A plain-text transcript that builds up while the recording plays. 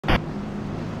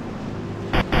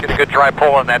Get a good dry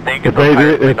pull on that thing. If they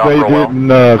didn't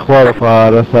qualify,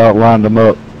 that's how it lined them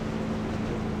up.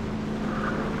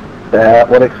 That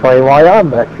would explain why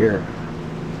I'm back here.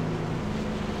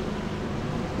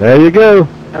 There you go.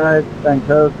 All right, thanks,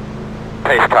 Hope.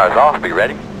 Pace car's off. Be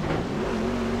ready.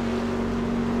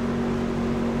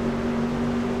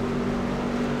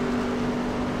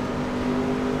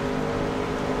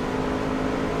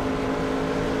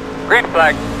 Green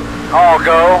flag. All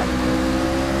go.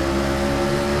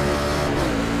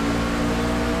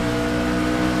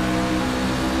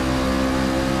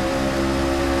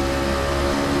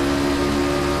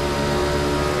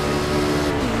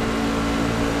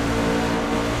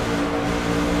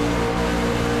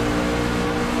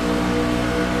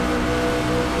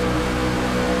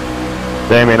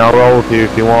 Damien, I'll roll with you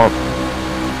if you want.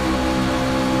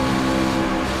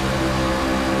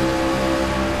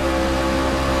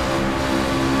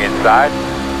 Inside.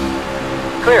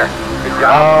 Clear. Good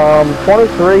job.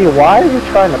 23, why are you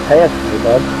trying to pass me,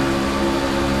 bud?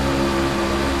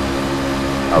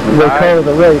 They cover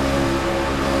the race.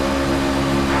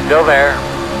 Still there.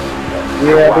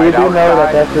 Yeah, but you do know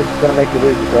that that's just going to make you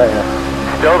lose the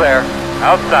grass. Still there.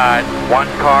 Outside. One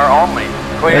car only.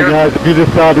 Clear. Hey guys, if you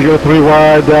decide to go 3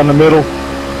 wide down the middle,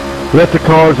 let the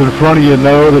cars in front of you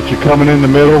know that you're coming in the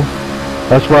middle.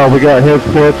 That's why we got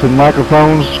headsets and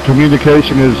microphones.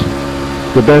 Communication is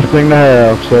the best thing to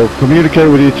have. So communicate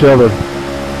with each other.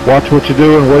 Watch what you're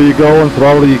doing, where you're going,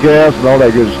 throttle your gas, and all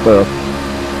that good stuff.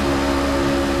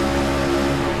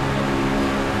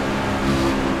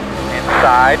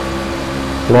 Inside.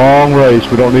 Long race.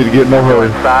 We don't need to get in no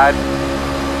hurry. Inside.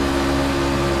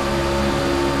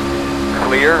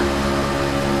 Clear.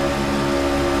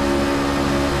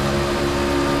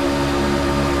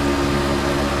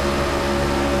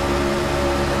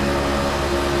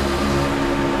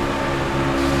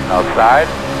 Outside.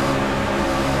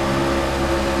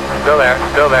 Still there,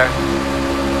 still there.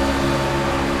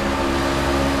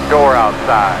 Door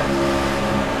outside.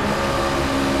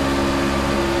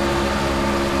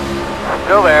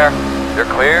 Still there. You're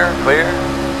clear, clear.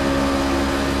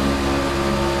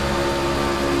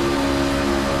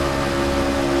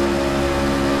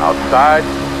 Outside.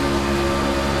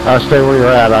 Stay where you're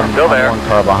at. I'm Still there. one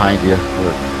car behind you.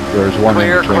 There's one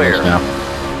Clear, in between clear. us now.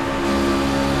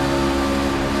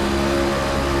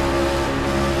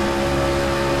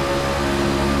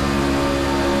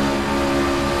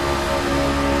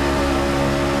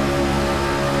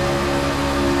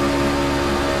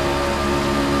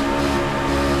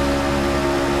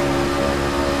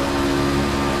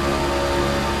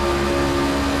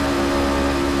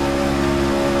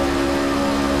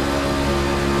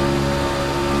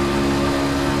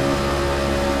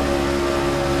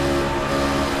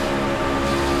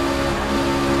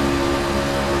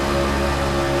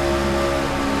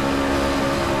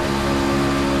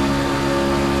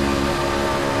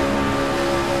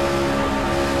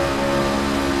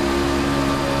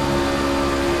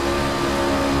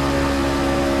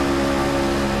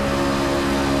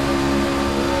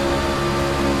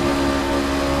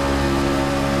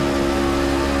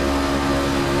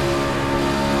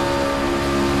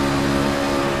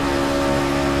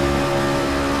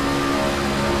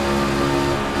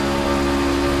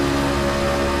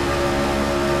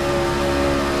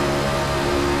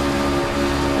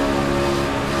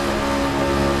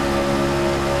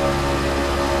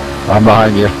 I'm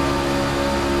behind you.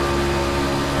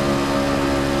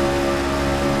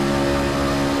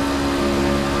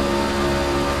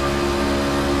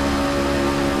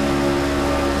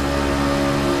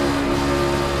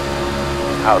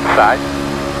 Outside.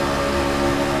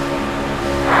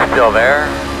 Still there.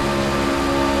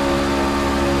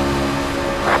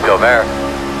 Still there.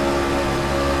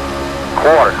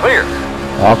 Quarter clear.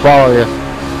 I'll follow you.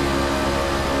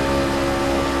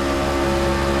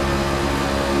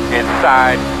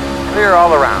 Inside. Clear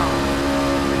all around.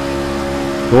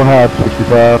 Go ahead,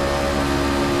 65.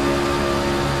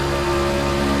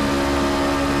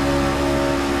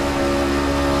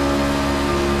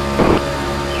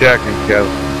 Checking,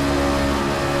 Kevin.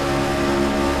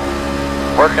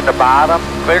 Working the bottom.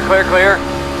 Clear, clear, clear.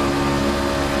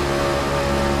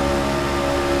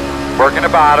 Working the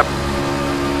bottom.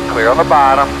 Clear on the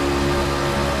bottom.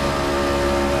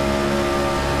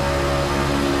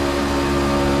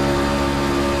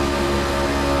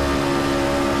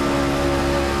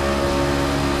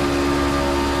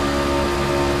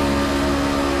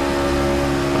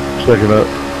 Second up.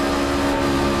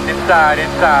 Inside,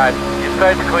 inside.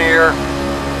 Inside's clear.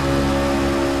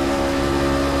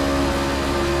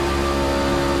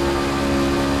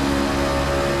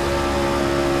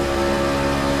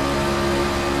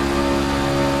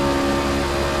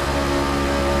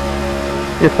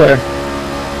 You're clear.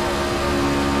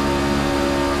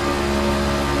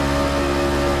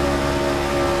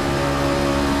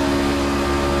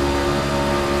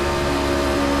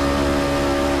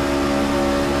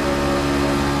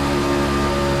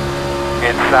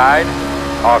 Inside,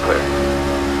 all clear.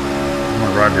 I'm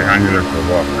gonna ride behind you there for a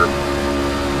walk, sir.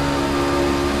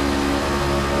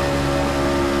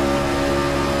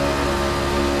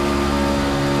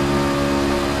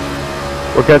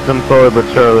 We'll catch them slowly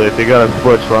but surely. If you got a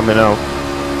switch, let me know.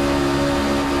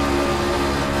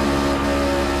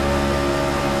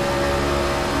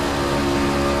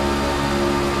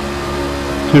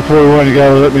 $241, you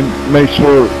gotta let me make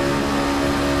sure,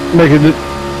 making it,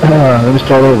 let me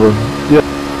start over. Yep.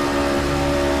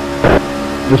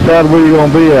 Decide where you're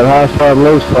gonna be at, high side,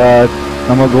 low side.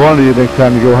 I'm gonna go under you next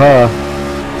time you go high.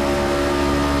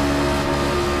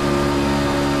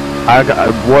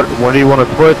 What do you want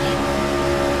to switch?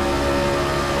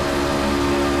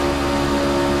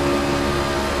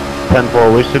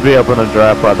 10-4, we should be up in a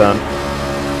draft by then.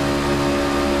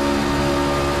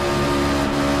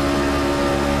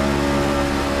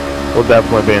 We'll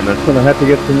definitely be in this. Gonna have to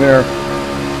get some air.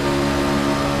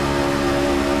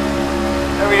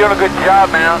 You're doing a good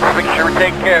job, man. Just making sure we're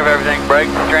taking care of everything.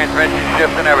 Brakes, transmission,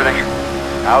 shifts, and everything.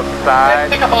 Outside.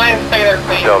 Pick up a line and stay there,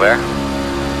 please. Still there.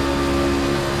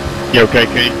 You okay,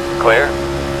 Kate? Clear.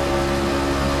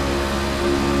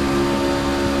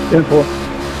 10-4.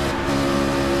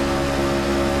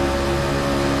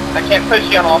 I can't push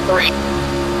you on all three.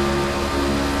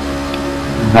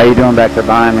 How you doing back there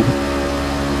behind me?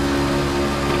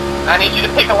 I need you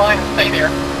to pick a line and stay there.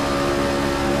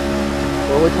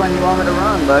 Well, which one you want me to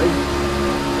run, buddy?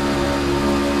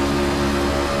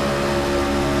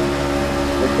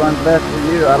 Which one's best for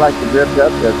you? I like to drift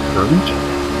up this.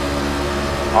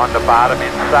 On the bottom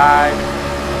inside.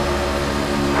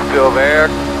 Still there.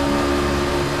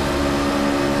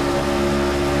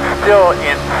 Still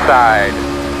inside.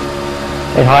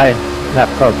 Stay high. Not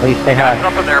close. Please stay high.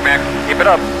 Something there, man. Keep it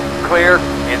up. Clear.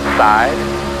 Inside.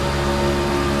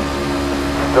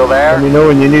 Still there. Let me know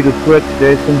when you need a switch,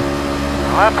 Jason.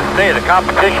 I'll have to say, the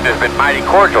competition has been mighty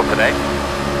cordial today.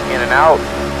 In and out.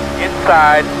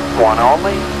 Inside. One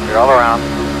only. You're all around.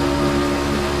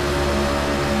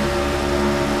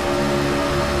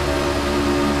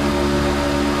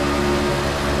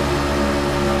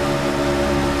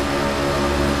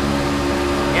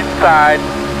 Inside.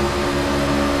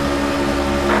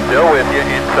 Still with you.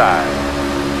 Inside.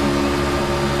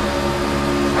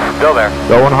 Still there.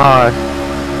 Going high.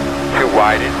 Too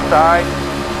wide inside.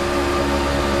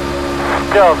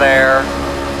 Still there.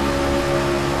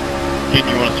 Kate,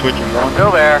 you wanna switch and one?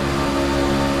 Still there.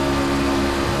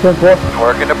 10-4.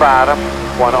 Working the bottom.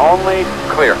 One only.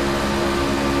 Clear.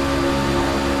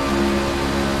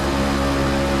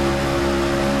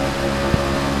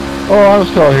 Oh, I'm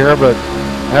still here, but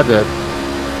had to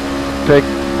take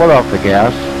foot off the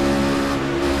gas.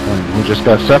 And we just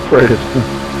got separated.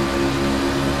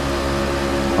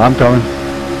 I'm coming.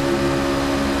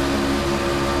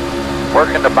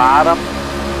 Working the bottom.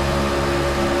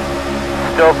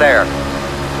 Still there.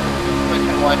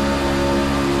 Switching one.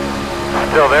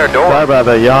 Still there. Door. Sorry about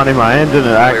that, Yanni. My engine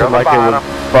had acted on the like it was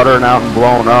bottom. buttering out and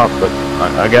blowing up, but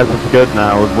I guess it's good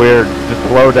now. It was weird. Just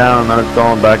slow down and then it's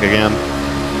going back again.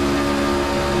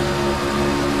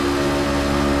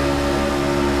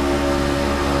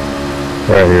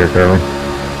 Right here, Curly.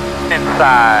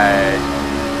 Inside.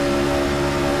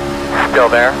 Still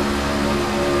there.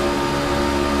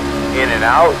 In and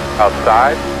out.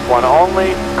 Outside. One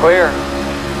only. Clear.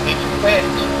 Need to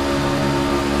switch.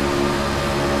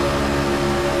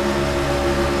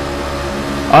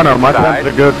 I know, my Inside. temps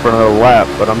are good for another lap,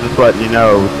 but I'm just letting you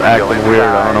know it was acting Still weird.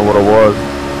 I don't know what it was.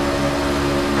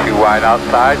 Too wide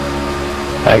outside.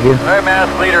 Thank you. All right, man.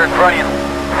 That's leader in front of you.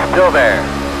 Still there.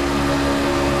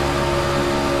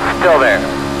 Still there.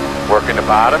 Working the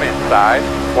bottom. Inside.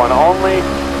 One only.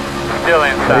 Still How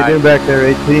you inside. doing back there,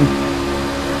 18?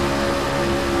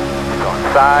 Go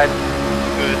inside.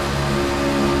 Good.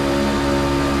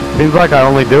 Seems like I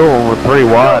only do one with 3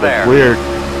 wide. there. It's weird.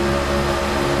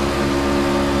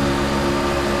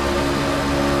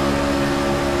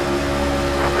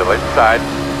 Still inside.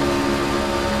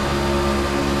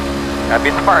 Gotta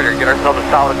be smarter. Get ourselves a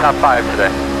solid top 5 today.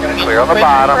 Gonna need Clear on to the switch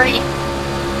bottom. three.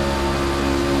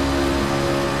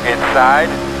 Inside.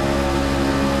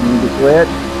 Need to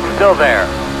switch? Still there.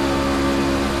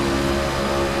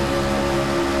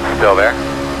 Still there.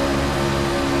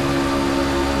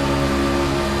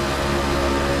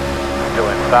 Still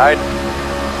inside.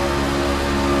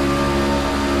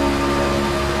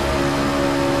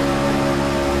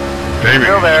 David,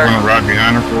 Still you there. wanna ride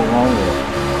behind her for a while?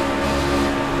 Or?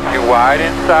 Too wide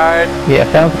inside. Yeah,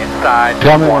 sounds. Inside.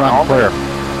 Tell me when one I'm clear.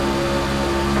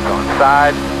 Go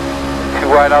inside. Too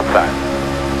wide outside.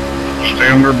 Stay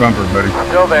on their bumper, buddy.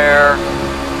 Still there.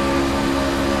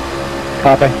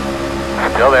 Copy.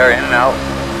 Still there, in and out.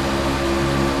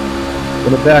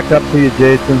 Gonna back up to you,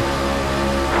 Jason.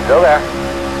 Still there.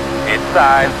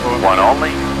 Inside. One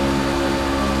only.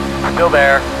 Still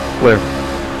there. Clear.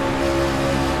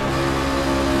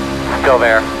 Still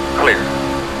there. Clear.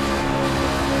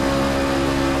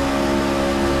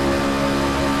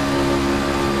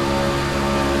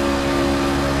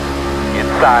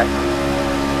 Inside.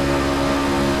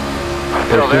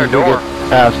 Still there, door.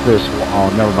 Past this.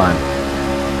 Oh, never mind.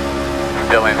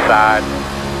 Still inside.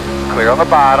 Clear on the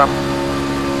bottom.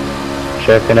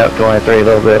 Checking up 23 a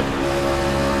little bit.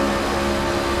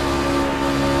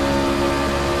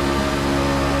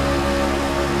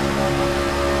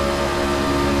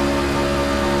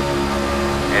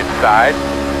 Inside.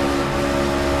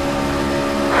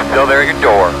 Still there at your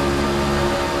door.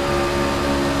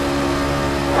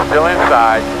 Still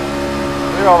inside.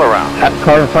 Clear all around. That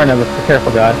car in front of us. Be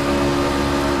careful, guys.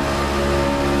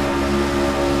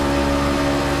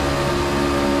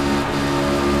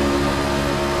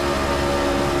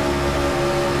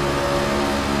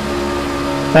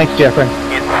 Thanks, Jeffrey.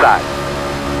 Inside.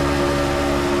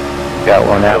 Got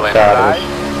one Still outside.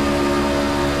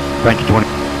 inside. Thank you, 20.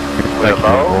 Clear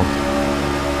low.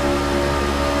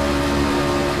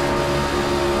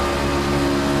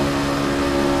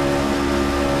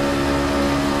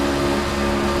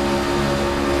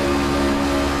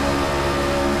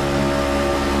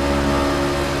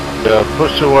 Yeah,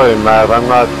 push away, Matt. I'm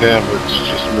not damaged,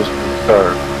 just missed the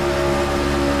car.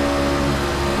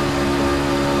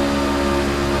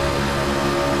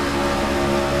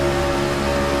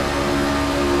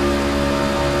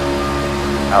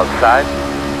 Outside.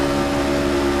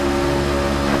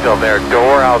 Still there,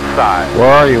 door outside.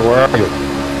 Where are you? Where are you?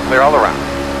 Clear all around.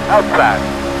 Outside.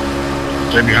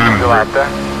 Stay behind Still us, out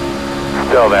there.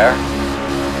 Still there.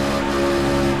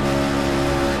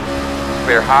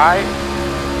 Clear high.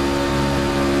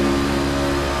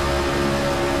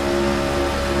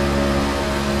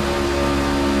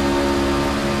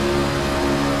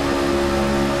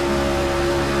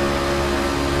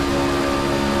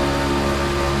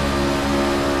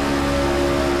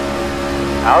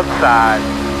 Outside.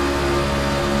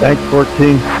 Thanks,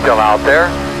 14. Still out there.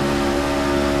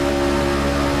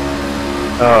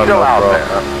 Oh, Still no out problem.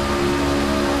 there.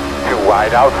 Too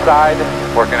wide outside.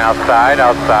 Working outside,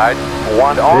 outside.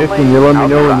 One only. Jason, you let me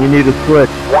know when you need a switch.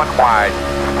 One wide.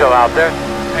 Still out there.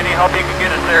 Any help you can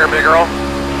get us there, big girl?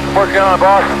 Working on it,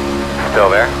 boss. Still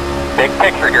there. Big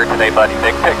picture here today, buddy.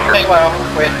 Big picture. Stay low.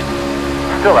 Wait.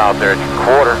 Still out there at your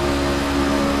quarter.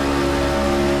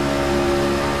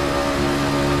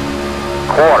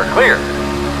 Quarter clear.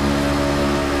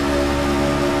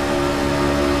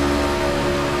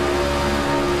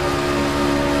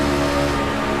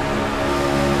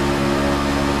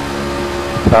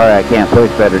 Sorry, I can't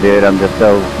push better, dude. I'm just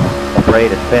so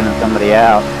afraid of spinning somebody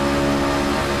out.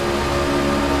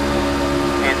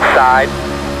 Inside.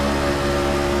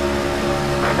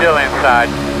 Still inside.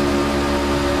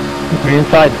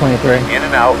 Inside 23. In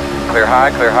and out. Clear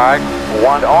high, clear high.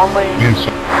 One only.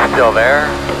 Inside. Still there.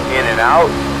 In and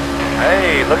out.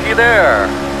 Hey, looky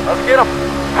there. Let's get him.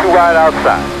 Too wide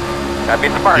outside. Gotta be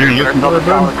smart. You're Get looking ourselves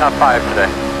for it, a solid top 5 today.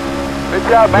 Good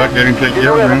job, Is man. that getting taken Keep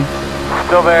care it of, with man? it.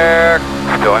 Still there.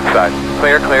 Still inside.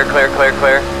 Clear, clear, clear, clear,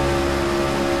 clear.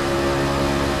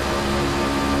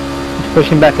 Just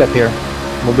pushing back up here.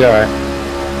 We'll be alright.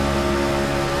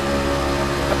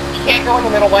 You can't go in the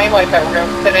middle lane like that. We're going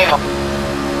to sit down.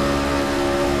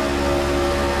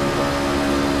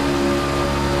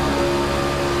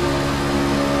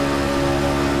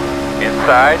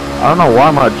 Inside. I don't know why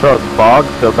my truck bogs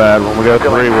so bad when we go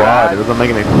Still 3 inside. wide. It doesn't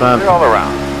make any sense. Clear all around.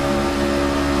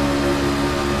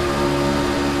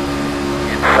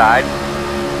 Inside.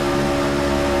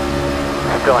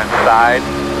 Still inside.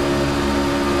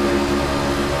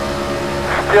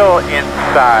 Still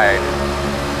inside.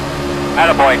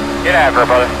 Attaboy. Get after it,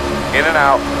 brother. In and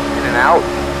out. In and out.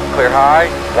 Clear high.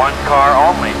 One car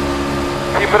only.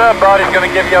 Keep it up, bud. He's going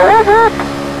to give you a whoop whoop.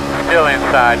 Still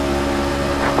inside.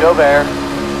 Still there.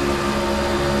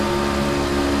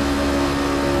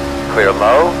 Clear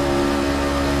low.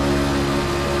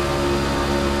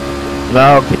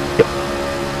 No.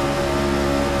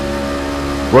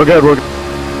 We're good, we're good.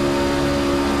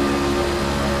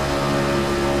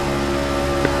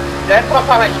 That's what I'm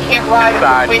talking about. You can't ride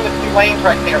Inside. between the 2 lanes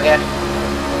right there, Ed.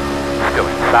 Still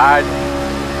inside.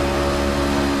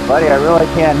 Buddy, I really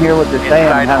can't hear what they're saying.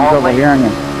 Inside I'm having trouble only. hearing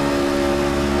you.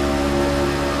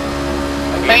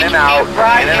 In and out,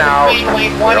 in and out.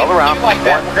 Clear all around. One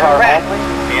car only.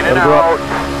 In and out.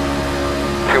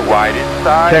 Too wide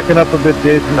inside. Checking up a bit,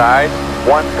 Jason. Inside.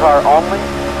 One car only.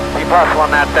 Keep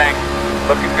hustling that thing.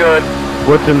 Looking good.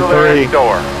 Switching Still there at 3. your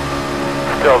door.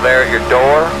 Still there at your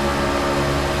door.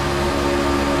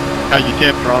 How you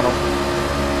tip, Ronald?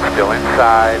 Still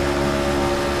inside.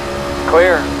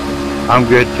 Clear. I'm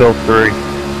good till 3.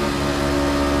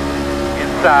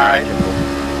 Inside.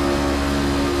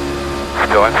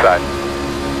 Still inside.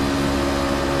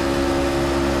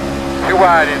 Too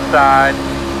wide inside.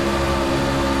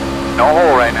 No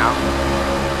hole right now.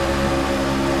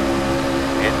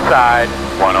 Inside.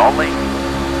 One only.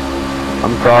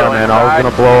 I'm sorry, man. I was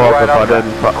gonna blow up if I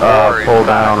didn't pull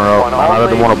down, or I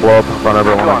didn't want to blow up in front of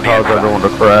everyone and cause everyone to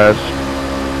crash.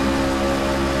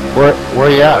 Where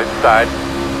you Still at? inside.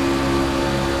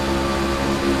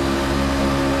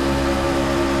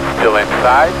 Still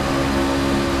inside.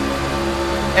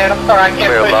 And I'm sorry, I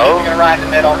can't Clear push low. you. You're gonna ride in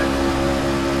the middle.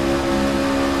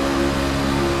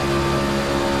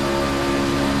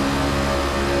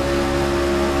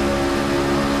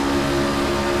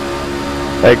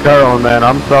 Hey, Carlin, man.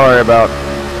 I'm sorry about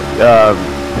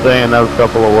saying those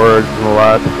couple of words in the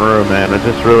last room, man. It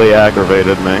just really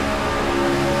aggravated me.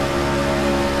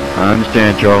 I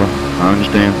understand, Charlie. I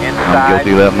understand. Inside. I'm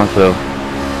guilty of that myself.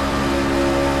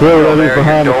 Whoever that is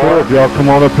behind the Ford, y'all come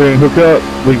on up here and hook up.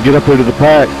 We can get up here to the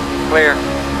pack. Clear.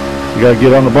 You gotta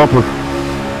get on the bumper.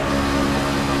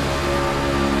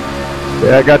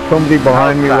 Yeah, I got somebody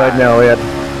behind me right now, Ed.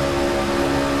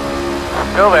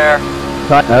 Still there.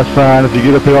 That's fine. If you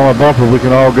get up here on the bumper, we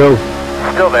can all go.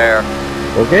 Still there.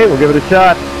 Okay, we'll give it a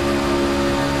shot.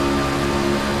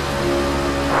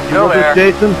 Still there.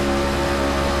 Jason?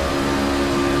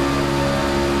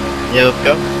 Yeah, let's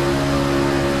go.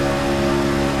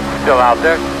 Still out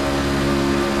there.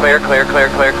 Clear, clear, clear,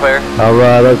 clear, clear. All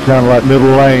right, that's kind of like middle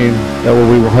lane. That way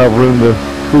we will have room to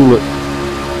cool it.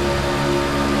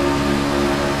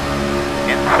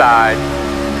 Inside.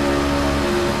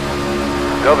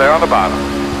 Still there on the bottom.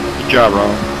 Good job,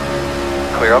 Ronald.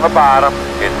 Clear on the bottom.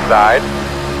 Inside.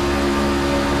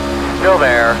 Still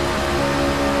there.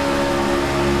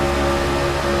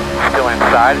 Still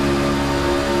inside.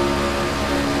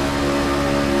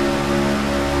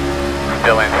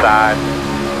 Still inside.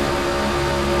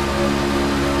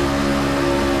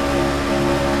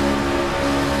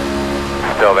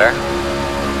 Still there.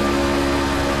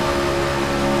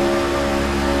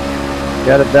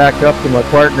 Got it back up to my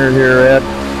partner here, Ed.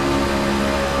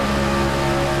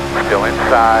 Still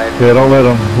inside. Yeah, don't let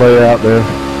them lay out there.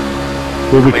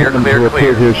 We'll be Clear, coming clear, to a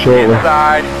clear. pit here shortly.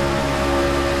 Inside.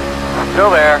 Still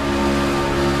there.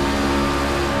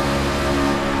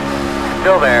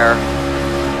 Still there.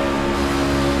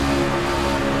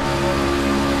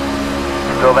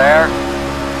 Still there.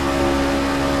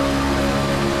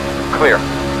 Clear.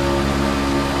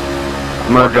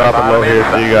 I'm gonna drop it low here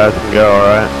so you guys can go,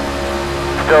 alright?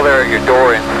 Still there at your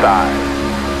door inside.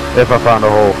 If I find a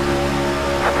hole.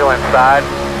 Still inside.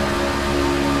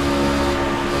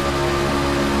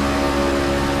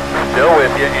 Still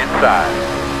with you inside.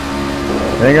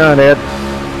 Hang on, Ed.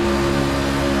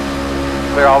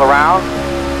 Clear all around.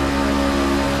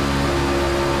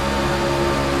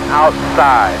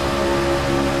 Outside.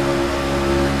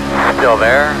 Still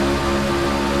there.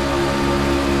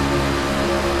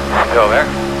 Still there.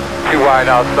 Too wide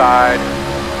outside.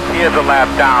 He has a lap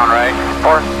down, right?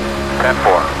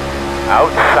 10-4.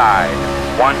 Outside.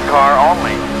 One car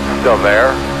only. Still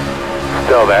there.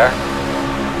 Still there.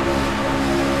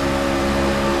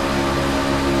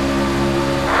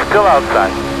 Still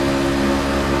outside.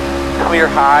 Clear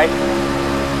high.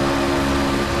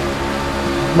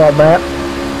 Not Matt.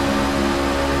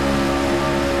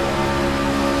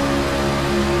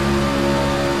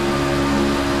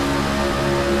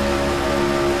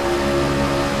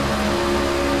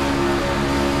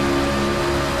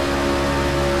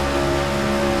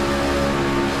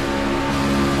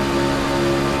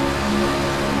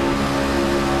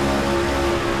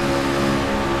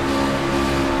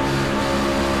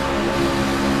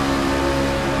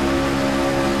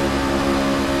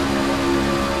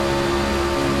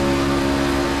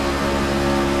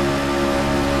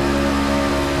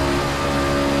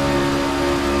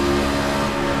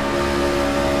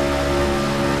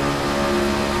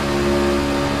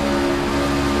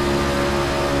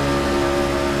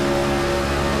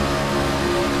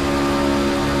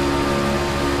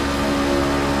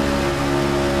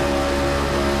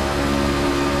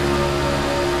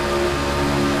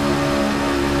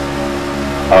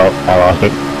 Oh, I lost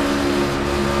it.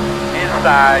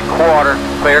 Inside, quarter.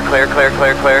 Clear, clear, clear,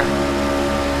 clear, clear.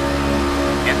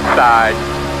 Inside.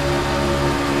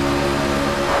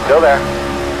 Still there.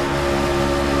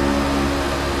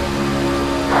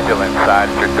 Still inside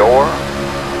at your door.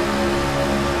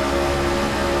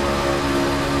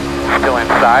 Still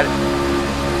inside.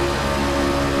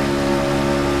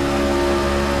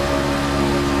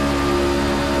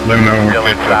 Let me know when Still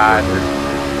we catch up. inside.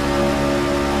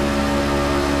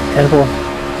 10-4.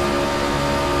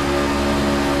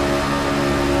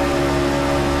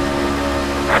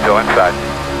 Still inside.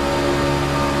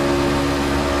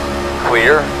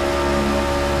 Clear.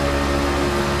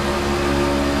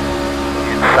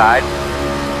 Inside.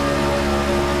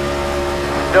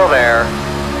 Still there.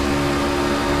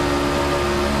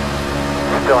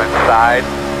 Still inside.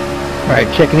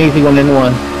 Alright, checking easy 1 in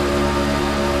 1.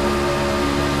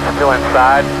 Still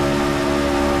inside.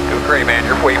 Doing great, man.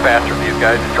 You're way faster than these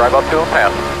guys. Just drive up to them,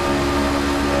 pass them.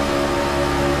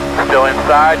 Still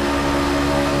inside.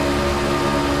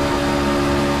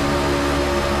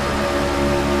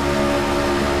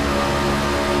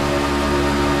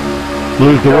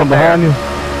 Lose the Still one behind there. you.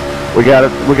 We got to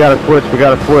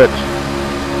switch.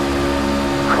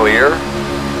 Clear.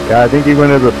 Yeah, I think he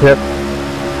went into the pit.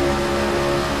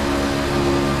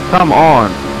 Come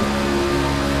on.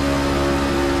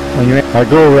 When you're in, All right,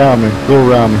 go around me.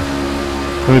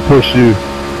 Let me push you.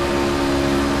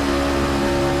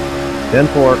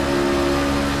 10-4.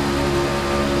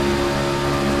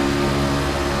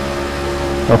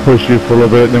 I'll push you for a little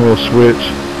bit, and then we'll switch.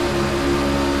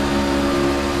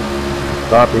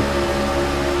 Copy.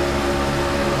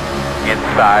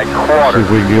 Inside See quarter.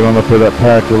 if we can get on up to that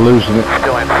pack. We're losing it.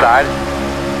 Still inside.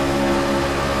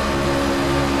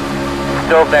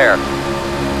 Still there.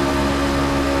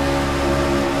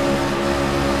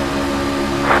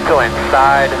 Still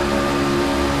inside.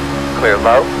 Clear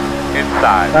low.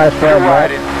 Inside. Nice Still job,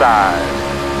 right Matt. inside.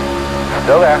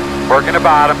 Still there. Working the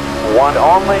bottom. One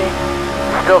only.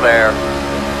 Still there.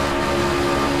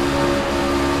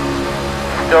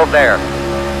 Still there.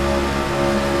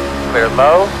 Clear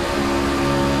low.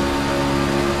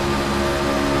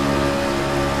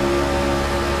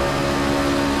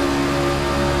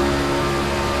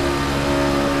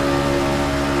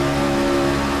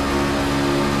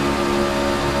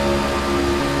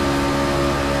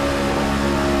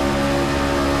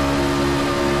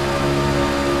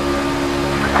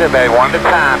 Sit back one at a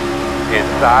time.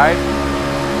 Inside.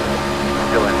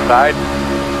 Still inside.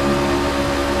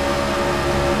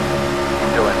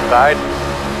 Still inside.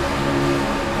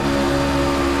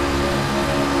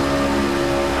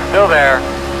 Still there.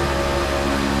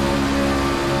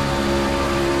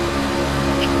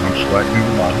 I'm selecting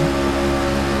the bottom.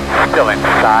 Still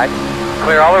inside.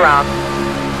 Clear all around.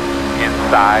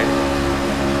 Inside.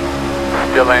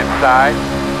 Still inside.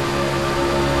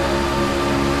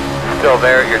 Still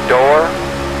there at your door.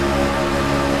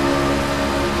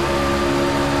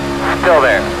 Still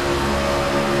there.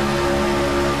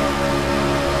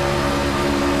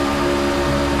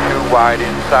 Too wide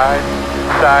inside.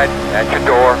 Inside at your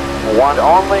door. One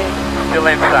only. Still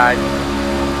inside.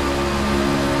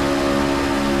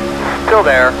 Still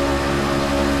there.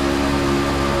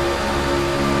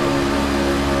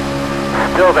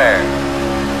 Still there.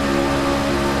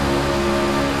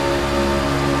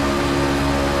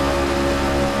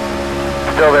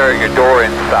 Still there at your door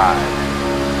inside.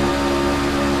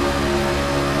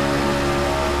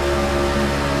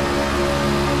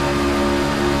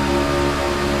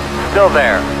 Still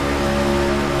there.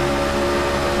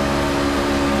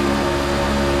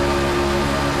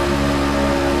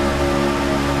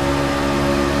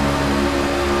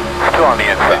 Still on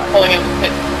the inside. Pulling in the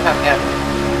pit. Not yet.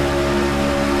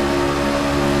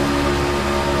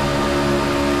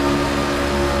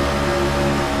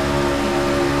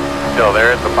 Still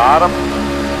there at the bottom.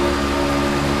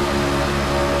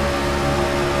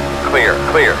 Clear,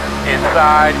 clear.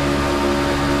 Inside.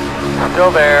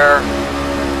 Still there.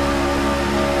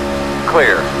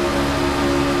 Clear.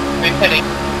 Repitting.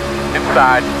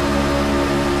 Inside.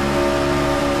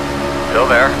 Still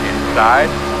there. Inside.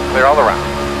 Clear all around.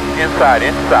 Inside,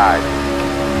 inside.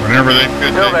 Whenever they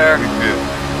fit, Still there. we fit.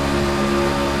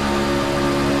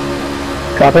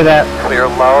 copy that. Clear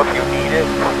low if you need it.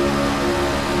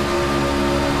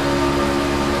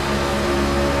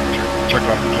 Check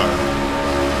off the tire.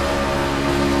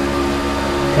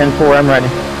 10-4, I'm ready.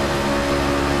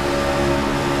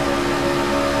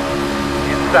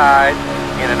 Inside,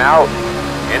 in and out,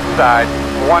 inside,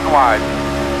 one wide.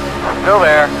 Still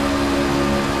there.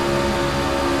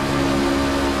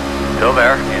 Still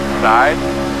there, inside.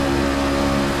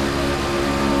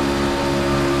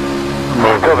 I'm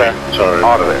over Still there. here. Sorry.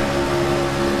 Out of there.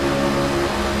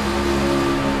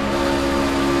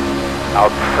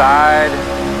 Outside.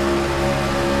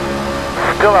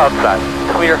 Still outside.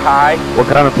 Clear high. What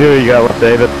kind of fuel you got with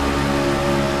David?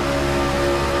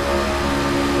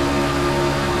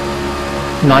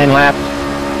 9 laps.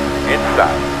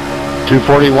 Inside.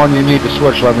 241, you need to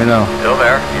switch, let me know. Still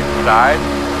there. Inside.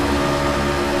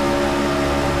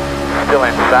 Still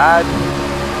inside.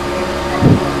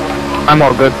 I'm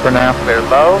all good for now. Clear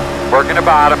low. Working the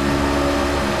bottom.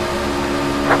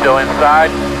 Still inside.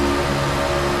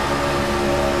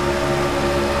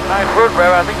 Nice work,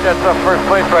 Rev. I think that's first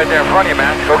place right there in front of you,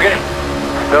 man. Go get him.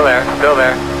 Still there. Still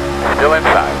there. Still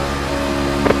inside.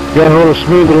 Got a little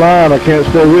smoother line, I can't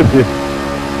stay with you.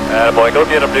 Attaboy. Go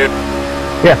get him, dude.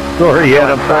 Yeah, sorry,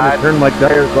 I'm trying to turn my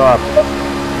tires off.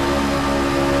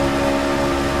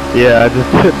 Yeah, I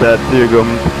just hit that Tugum,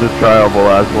 the trialable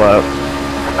last lap.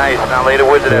 Nice. Now lay the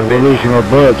woods of that We're bitch. losing our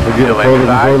butts, we're getting Still further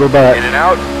and inside. further back. In and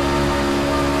out.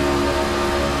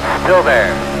 Still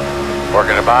there.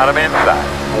 Working the bottom inside.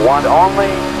 One only.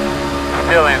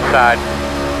 Still inside.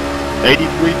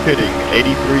 83 pitting,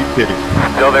 83 pitting.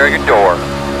 Still there at your door.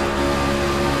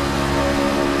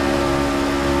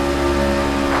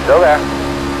 Still there.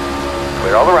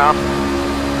 Clear all around.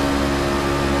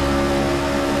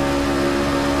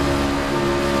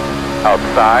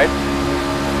 Outside.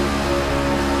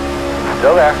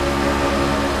 Still there.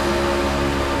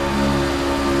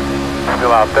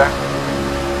 Still out there.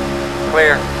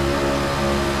 Clear.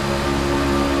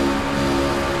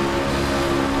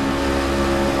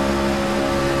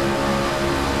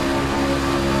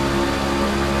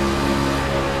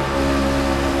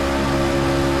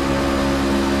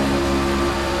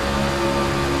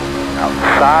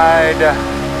 Outside.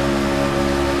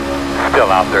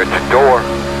 Still out there at your door.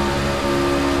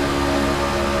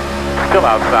 Still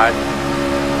outside.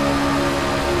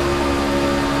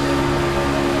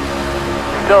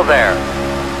 Still there.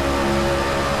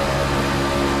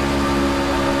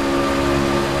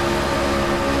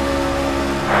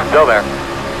 Still there.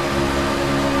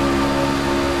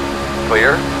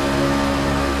 Clear.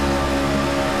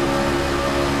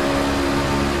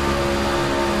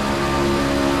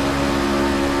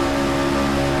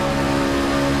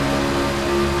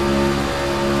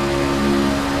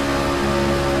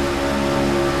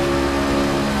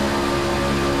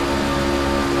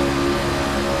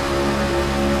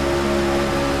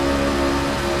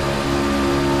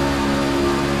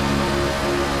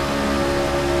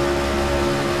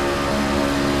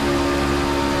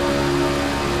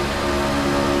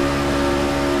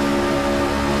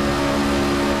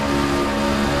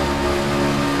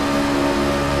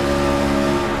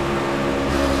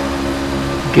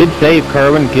 Good save,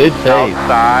 Kerwin. Good save.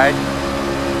 Outside.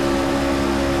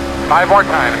 5 more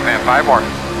times, man. 5 more.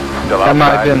 Still outside. That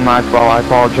might have been my fault. I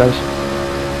apologize.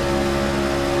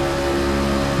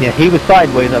 Yeah, he was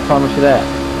sideways. I promise you that.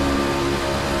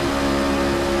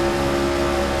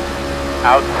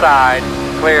 Outside.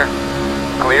 Clear.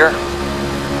 Clear.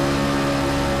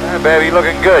 Hey, baby, you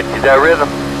looking good. Get that rhythm.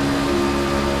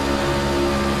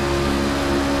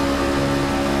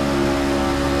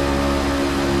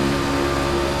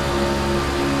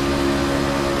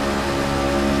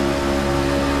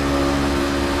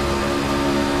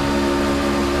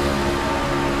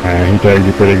 He takes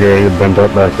you pretty good, you're bent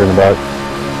up back in the back.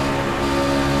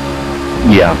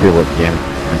 Yeah, I feel it, Jim.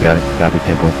 I got it. Copy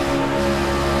tempo.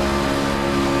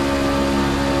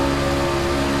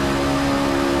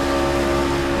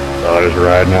 So I just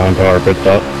ride now until our pit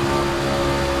stop.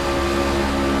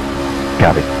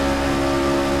 Copy.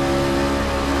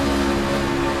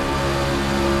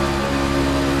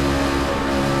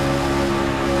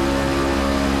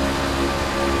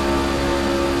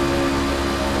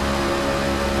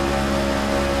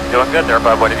 Doing good there,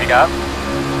 bud. What have you got?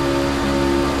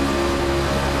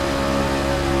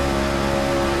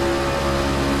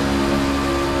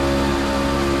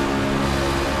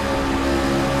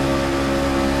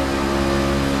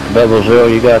 Bevel 0,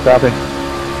 you got a copy?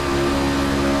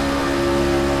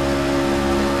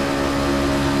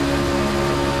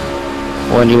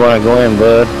 When you want to go in,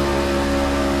 bud?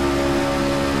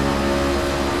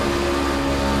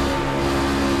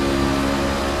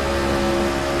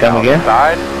 Come again?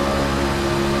 Outside.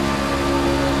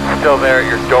 Still there at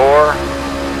your door.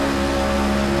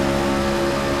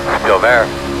 Still there.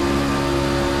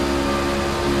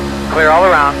 Clear all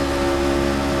around.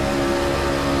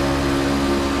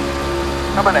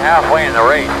 Coming halfway in the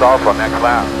race, also next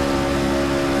lap.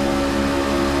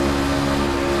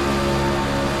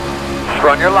 Just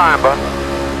run your line, bud.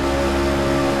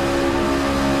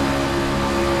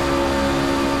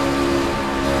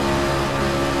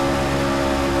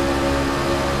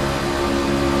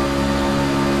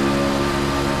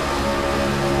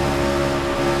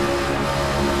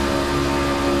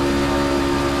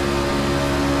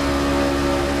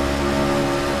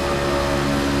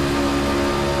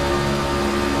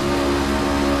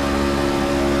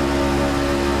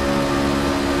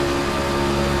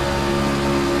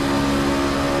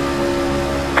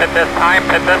 this time,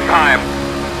 pit this time.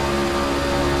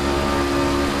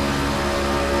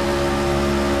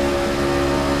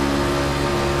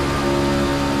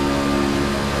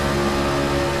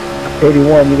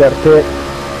 You got a pit.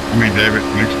 I mean, David,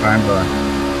 next time by.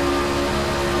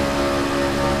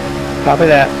 Copy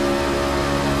that.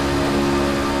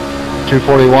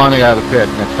 241, I got a pit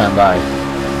next time by.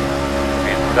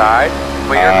 Inside.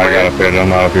 Clear, I clear. got a pit,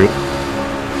 I'm out of fuel.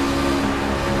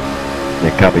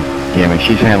 Yeah, copy. Cammy,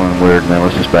 she's handling weird, man.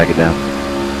 Let's just back it down.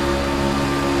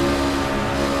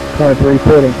 23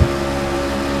 pitting.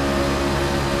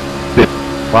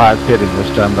 5 pitting this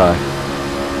time by.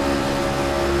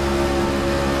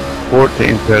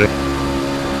 14 pitting.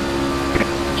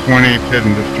 20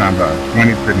 pitting this time by.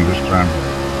 20 pitting this time by.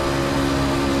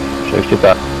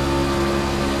 65.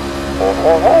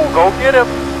 Oh, go get him.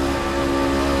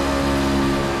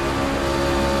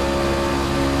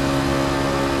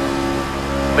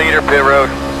 Leader pit road.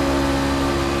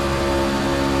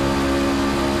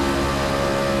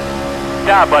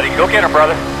 Yeah, buddy, go get him,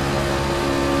 brother.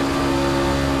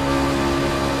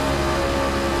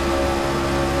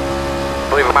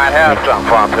 Believe we might have something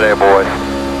for him today, boys.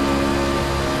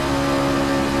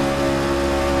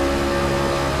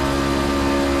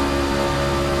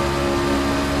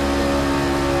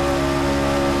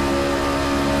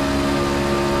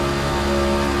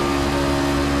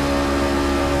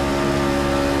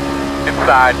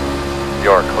 Inside,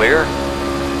 you're clear.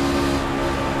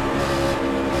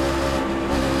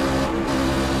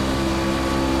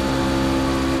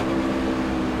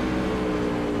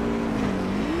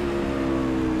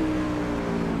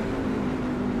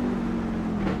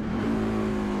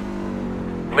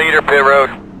 Leader pit road.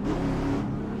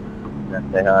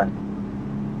 Say hi.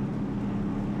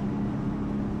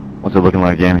 What's it looking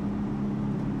like, Jamie?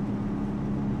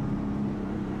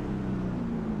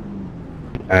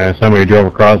 Somebody drove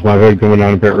across my hood coming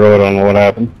down the pit road. I don't know what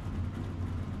happened.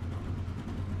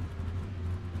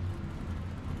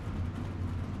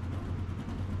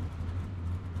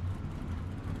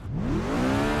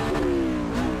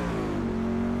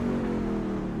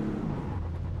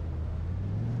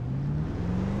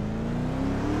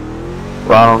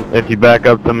 Ronald, if you back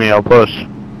up to me, I'll push.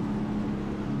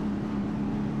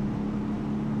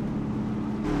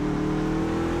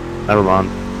 Never mind.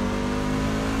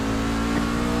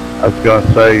 I was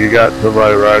gonna say, you got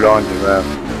somebody right on you, man.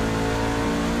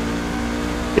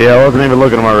 Yeah, I wasn't even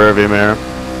looking at my rearview mirror.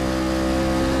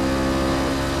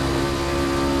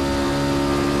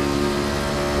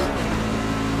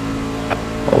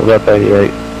 What was that,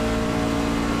 88?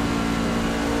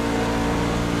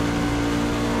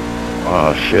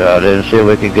 Oh shit, I didn't see if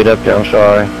we could get up there, I'm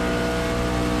sorry.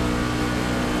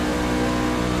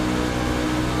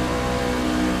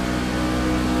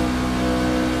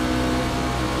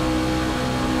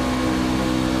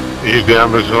 You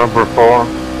down as number 4?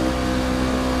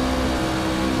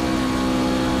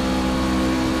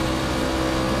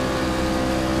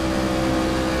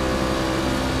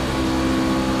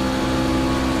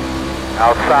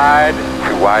 Outside,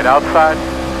 too wide outside.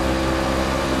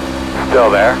 Still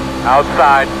there.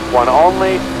 Outside, one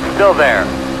only, still there.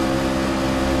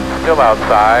 Still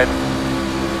outside.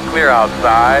 Clear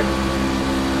outside.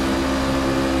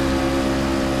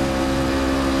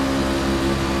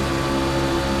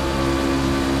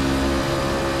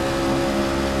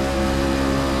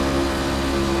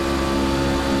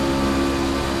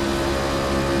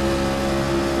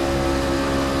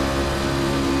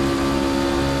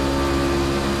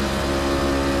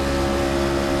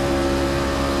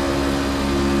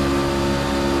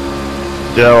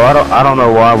 Joe, I don't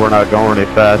know why we're not going any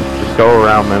fast. Just go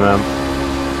around me, man.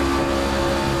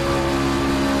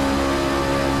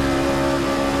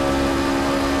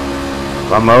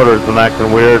 My motor's been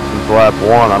acting weird since lap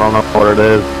 1. I don't know what it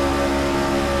is.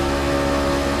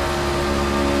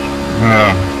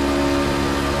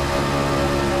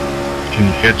 Can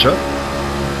you catch up?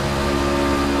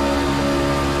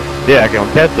 Yeah, I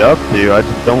can catch up to you. I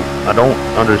just don't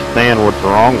understand what's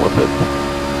wrong with it.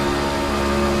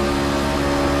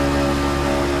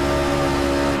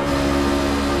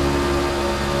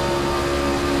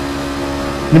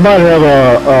 You might have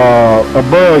a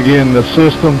bug in the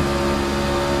system.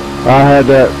 I had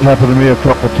that happen to me a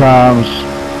couple times.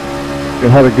 It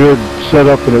had a good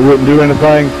setup and it wouldn't do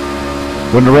anything.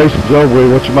 When the race is over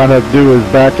with, what you might have to do is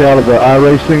back out of the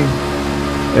iRacing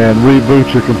and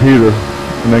reboot your computer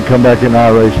and then come back in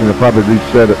iRacing and probably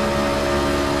reset it.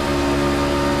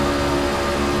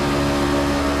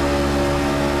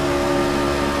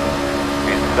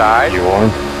 Inside. You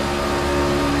on?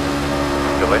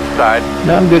 Still inside.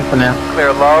 No, I'm good for now.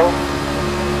 Clear low.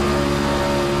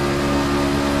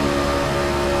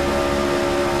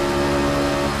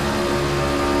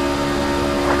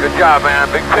 job,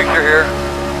 man. Big picture here.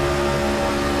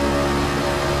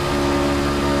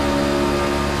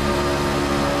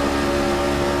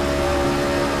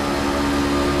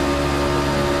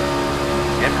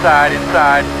 Inside,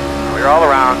 inside. We're all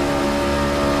around.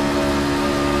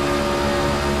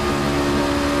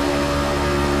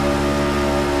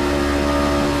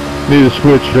 Need a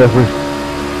switch, Jeffrey.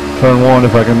 Turn 1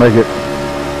 if I can make it.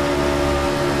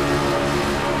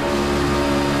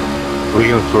 We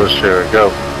can switch here.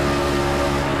 Go.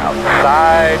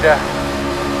 Outside.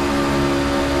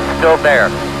 Still there.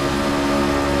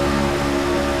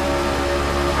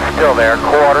 Still there.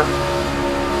 Quarter.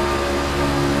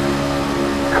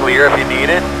 Clear if you need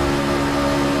it.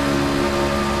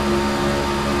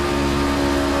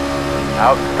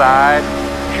 Outside.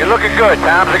 You're looking good.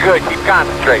 Times are good. Keep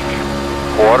concentrating.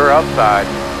 Quarter outside.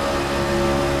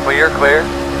 Clear, clear.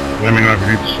 Let me know if you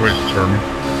need to switch to turn me.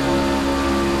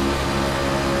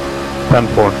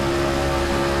 10-4.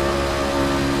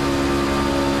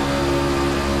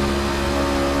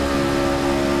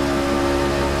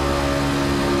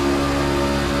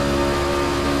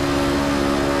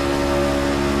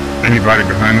 Anybody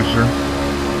behind us, sir?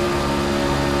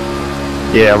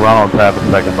 Yeah, Ronald's half a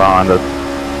second behind us.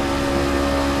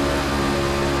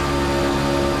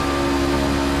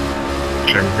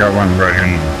 Check, we got one right here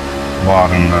in the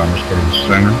bottom. Let's go to the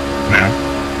center now.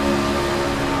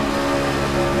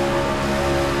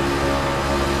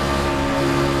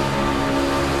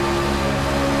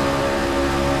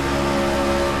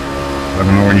 Let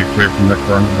me know when you clear from that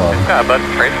car in the bottom. Yeah, bud.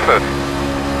 Straight foot.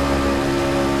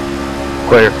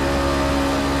 Clear.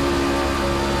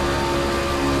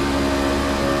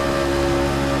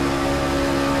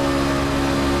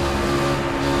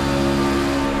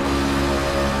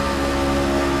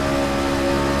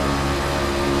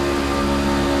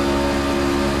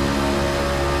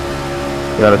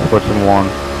 Gotta switch in 1.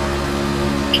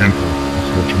 10-4. That's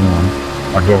what you want.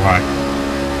 I'll go high.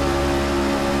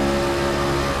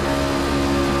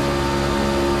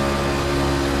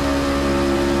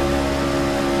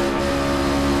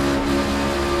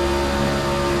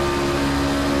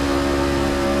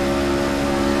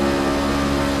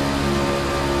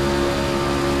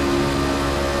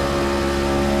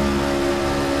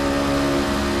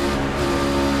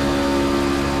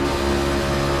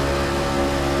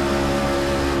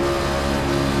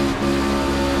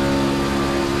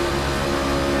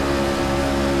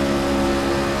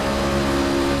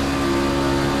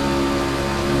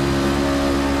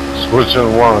 Switch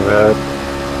in 1, Ed.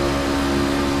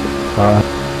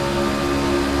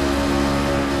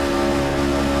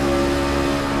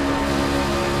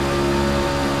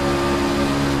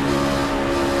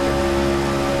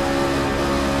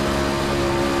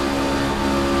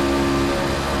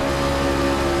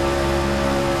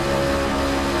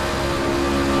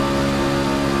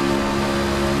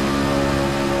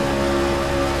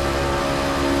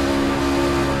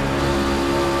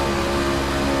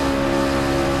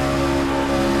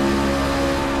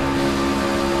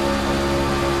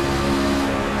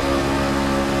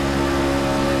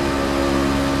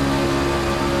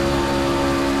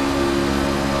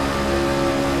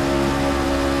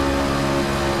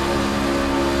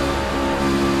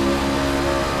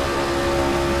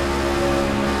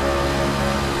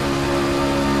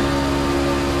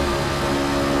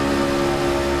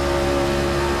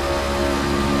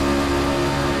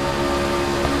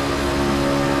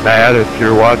 Matt, if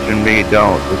you're watching me,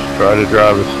 don't. Just try to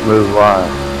drive a smooth line.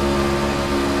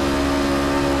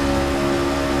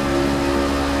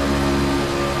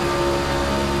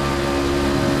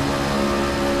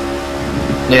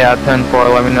 Yeah,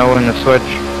 10-4, let me know when to switch.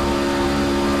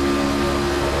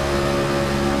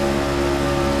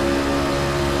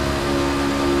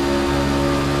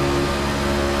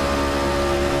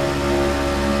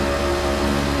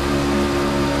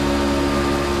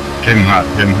 Getting hot,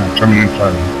 coming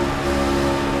inside.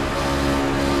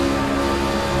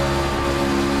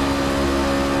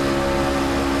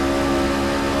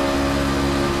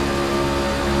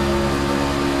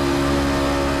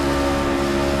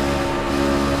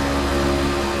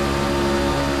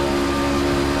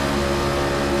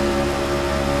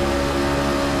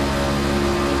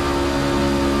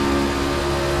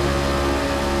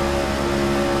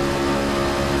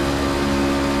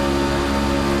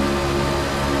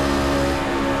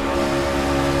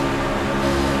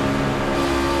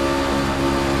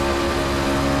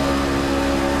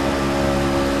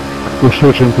 We're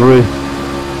switching 3.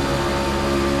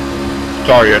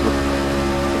 Sorry, Edward.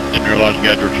 Didn't realize you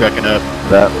guys were checking up.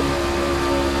 That.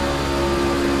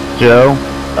 Joe,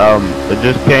 it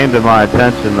just came to my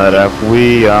attention that if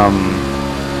we,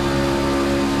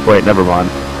 wait, never mind.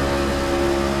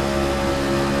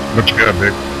 Looks good,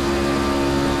 Vic.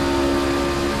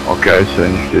 Okay, so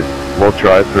we'll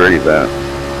try 3 then.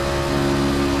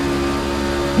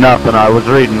 Nothing, I was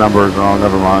reading numbers wrong,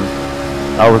 never mind.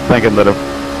 I was thinking that if...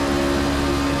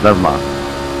 Never mind.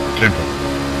 Simple.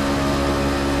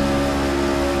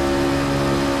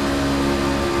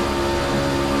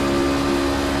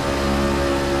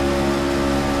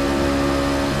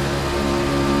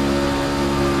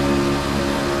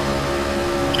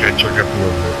 Okay, check up a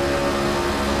little bit.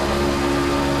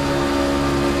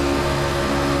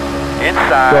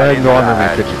 Inside. Go ahead and go inside.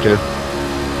 underneath 52.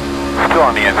 Still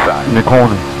on the inside. In the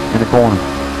corner. In the corner.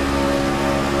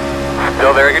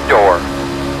 Still there at your door.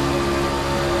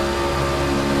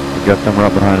 You got them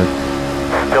right behind us.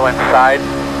 Still inside.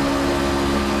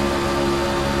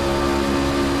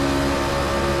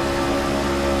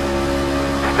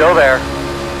 Still there.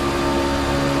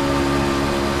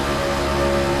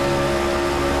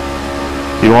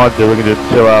 If you want to, we can just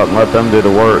chill out and let them do the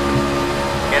work.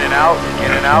 In and out.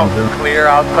 In and out. Clear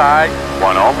outside.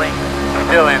 One only.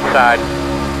 Still inside.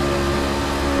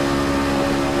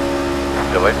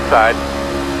 Still inside.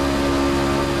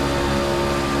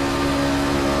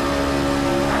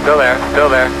 Still there. Still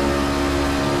there.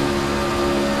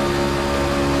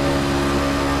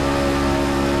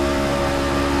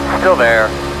 Still there.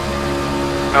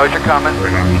 Knows you're coming.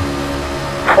 Wait on me.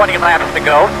 20 laps to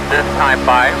go. This time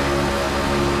by.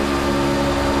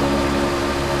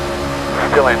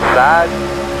 Still inside.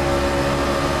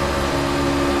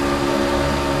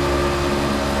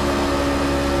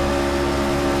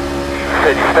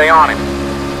 Said you stay on him.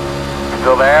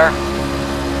 Still there.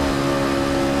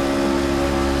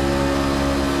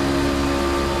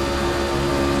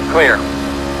 Clear.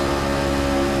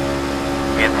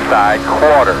 Inside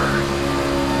quarter.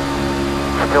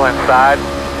 Still inside.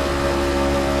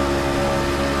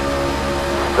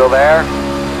 Still there.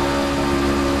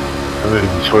 And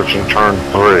then switch and turn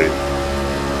 3.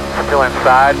 Still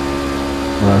inside.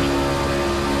 Right.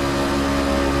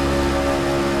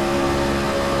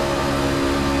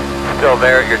 Still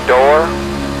there at your door.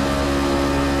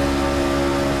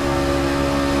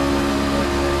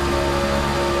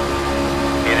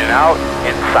 In and out,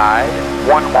 inside,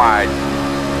 1 wide.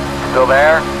 Still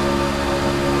there.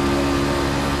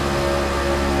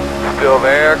 Still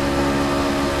there.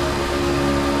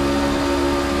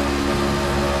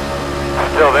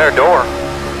 Still there, door.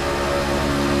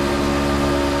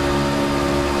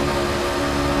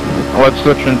 Let's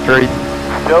switch in 3.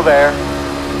 Still there.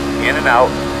 In and out.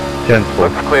 10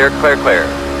 Looks clear, clear, clear.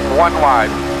 1 wide.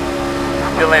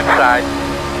 Still inside.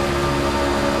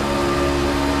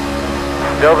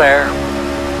 Still there.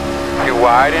 2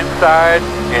 wide inside.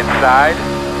 Inside.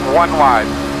 1 wide.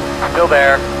 Still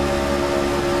there.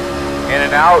 In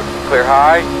and out. Clear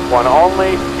high. 1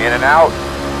 only. In and out.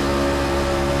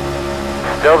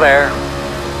 Still there.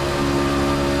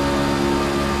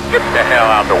 Get the hell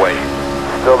out of the way.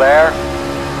 Still there.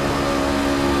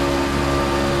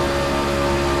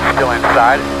 Still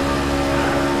inside.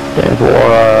 10 for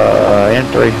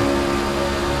entry.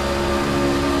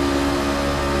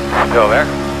 Still there.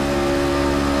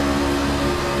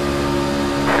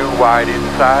 2 wide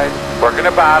inside. Working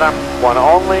the bottom. 1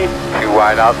 only. 2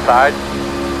 wide outside.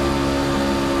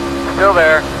 Still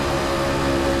there.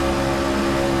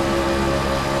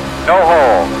 No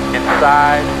hole.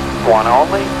 Inside. 1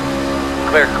 only.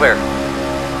 Clear, clear.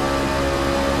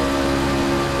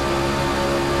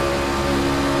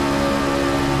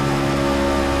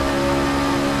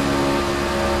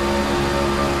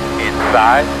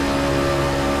 Inside.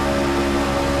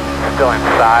 Still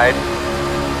inside.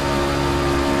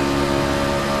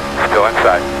 Still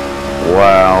inside.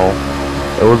 Wow.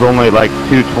 It was only like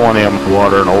 220 on the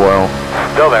water and oil.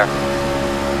 Still there.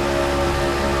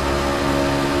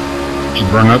 Did you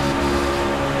burn up?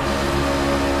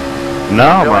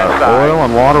 No, Still my inside. oil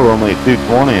and water were only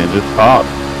 220 and just popped.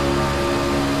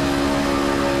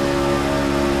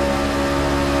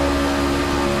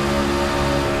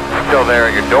 Still there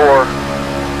at your door.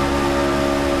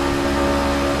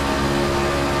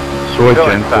 Switch Still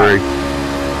in inside.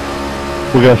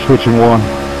 3. We got switching 1.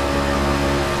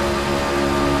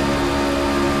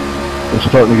 It's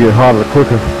starting to get hotter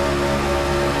quicker.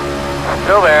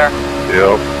 Still there.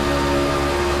 Yep.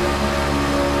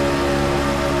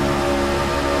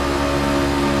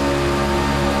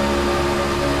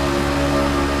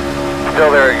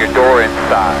 Still there at your door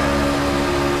inside.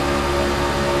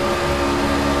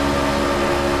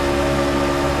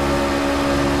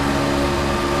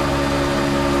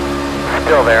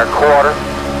 Still there, quarter.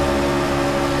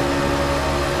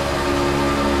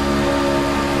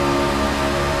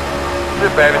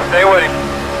 Good, baby, stay with him.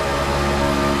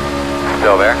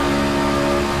 Still there.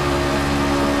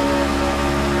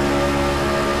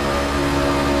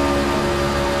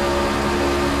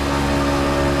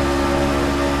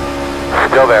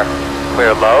 Still there.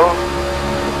 Clear low.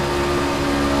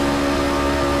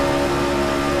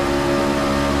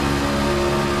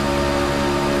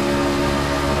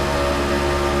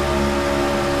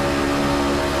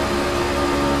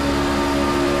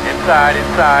 Inside,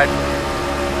 inside.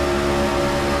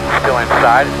 Still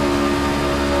inside.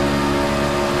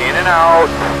 In and out.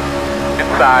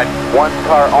 Inside. One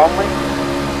car only.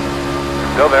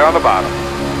 Still there on the bottom.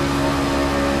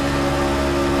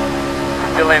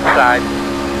 Still inside.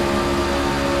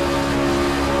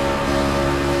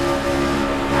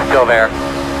 Still there.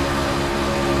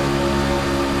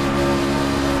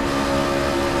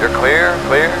 You're clear,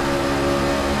 clear.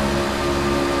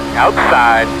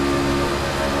 Outside.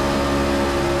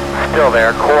 Still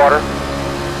there, quarter.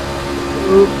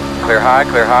 Clear high,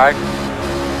 clear high.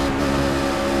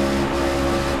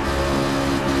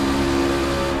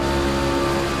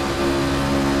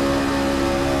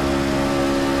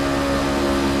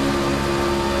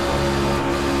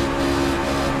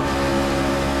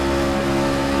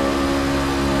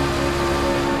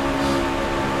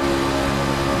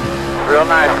 Real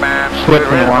nice, man. Good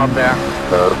rhythm up there.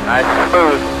 Nice and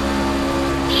smooth.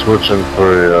 Switching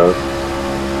for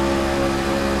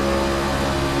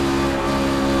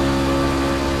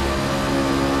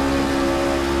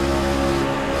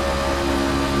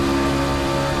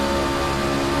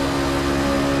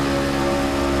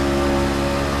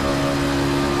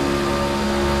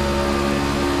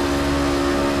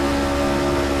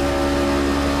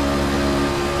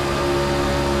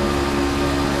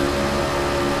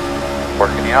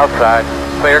Working the outside.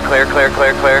 Clear, clear, clear,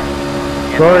 clear, clear.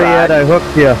 Sorry, Inside. Ed, I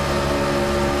hooked you.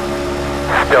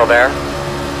 Still there.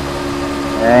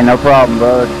 Hey, no problem,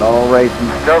 bud. It's all racing.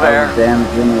 Still there. All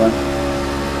damaged anyway.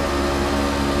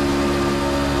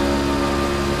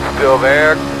 Still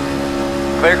there.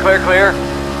 Clear, clear, clear.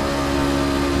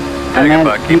 Take man, it,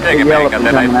 bud. Keep keep taking, the man. yellow Got from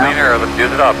that nice coming out. cleaner. Let's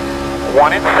use it up.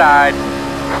 One inside.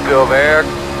 Still there.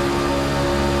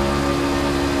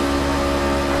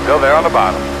 Still there on the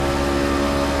bottom.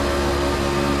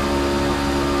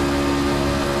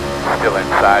 Still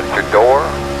inside at your door.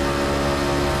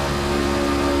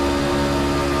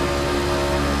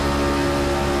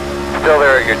 Still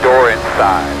there at your door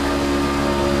inside.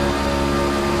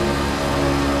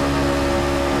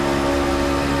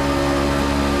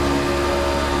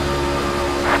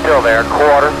 Still there,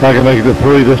 quarter. I can make it to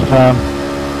 3 this time.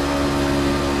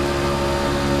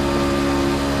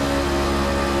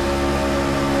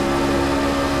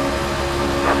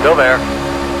 Still there.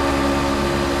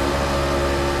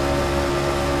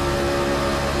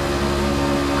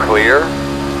 Clear.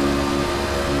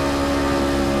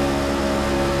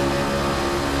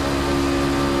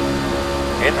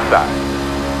 Inside.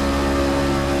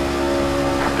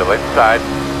 Still inside.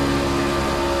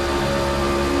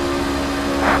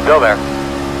 Still there.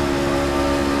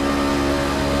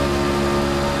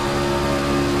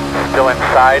 Still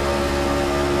inside.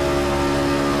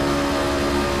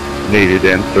 Needed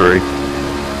in 3.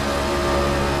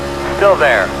 Still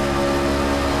there.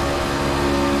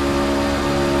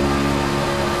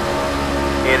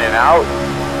 In and out.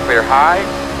 Clear high.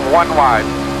 One wide.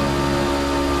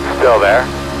 Still there.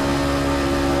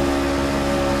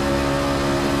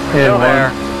 Still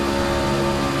there.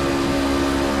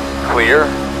 Clear.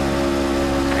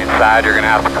 Inside, you're going to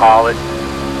have to call it.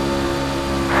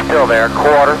 Still there,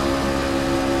 quarter.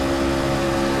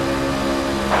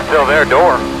 Still there,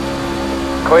 door.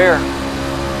 Clear.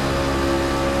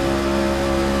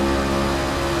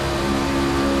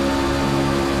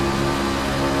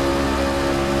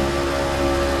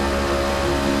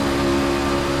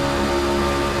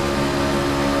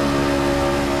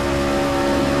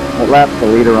 What lap's the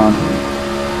leader on?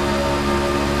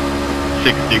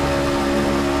 60.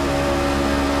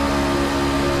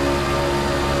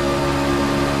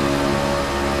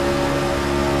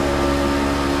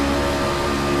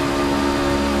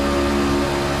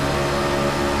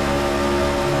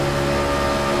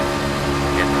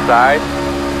 Inside.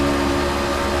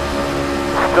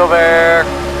 Still there.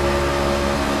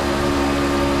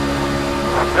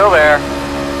 Still there.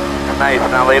 Nice.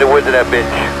 Now lay the woods of that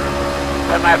bitch.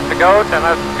 10 laps to go. 10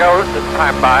 laps to go. This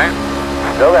time by.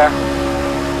 Still there.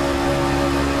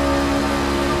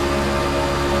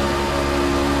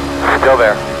 Still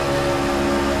there.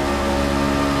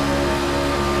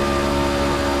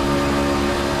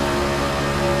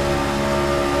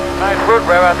 Nice work,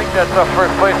 Rev. I think that's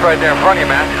first place right there in front of you,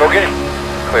 man. Go get him.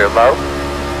 Clear low.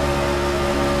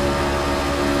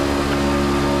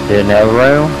 Didn't have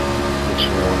room.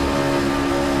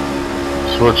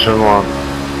 Switching one.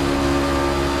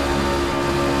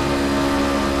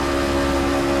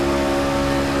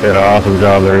 Yeah, awesome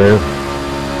job there, Dave.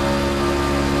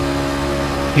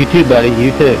 You too, buddy.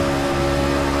 You too.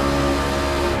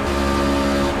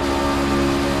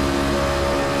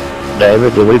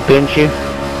 David, did we pinch you?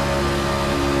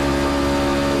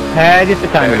 Just a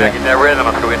tiny Maybe bit. get that rhythm.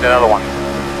 Let's go get another one.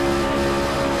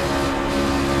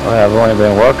 Well, I've only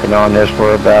been working on this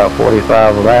for about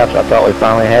 45 laps. I thought we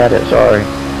finally had it. Sorry.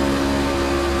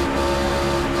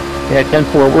 Yeah,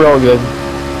 10-4. We're all good.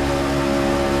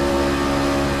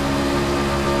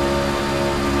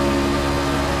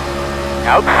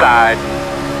 Outside.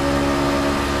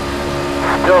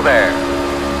 Still there.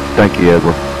 Thank you,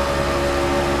 Edward.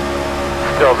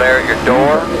 Still there at your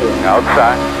door.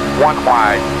 Outside. One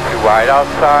wide. Two wide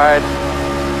outside.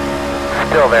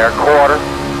 Still there. Quarter.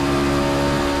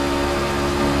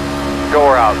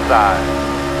 Door outside.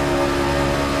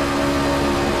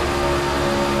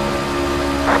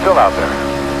 Still out there.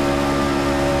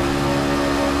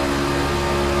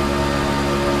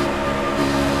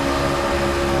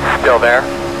 Still there.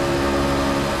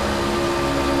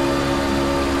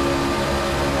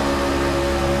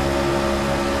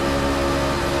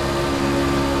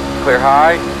 Clear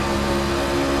high.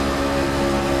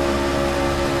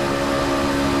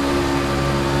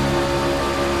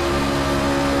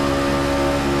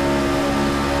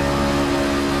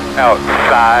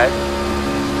 Outside.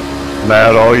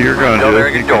 Matt, all you're going to Still do there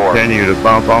if at you your door. continue to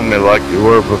bump on me like you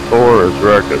were before is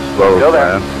wreck us both, Still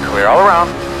there. man. Clear all around.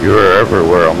 You were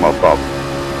everywhere on my bump.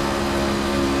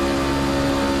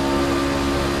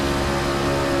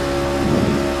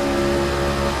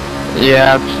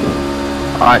 Yeah,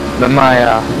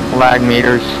 my lag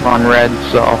meter's on red,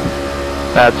 so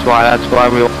that's why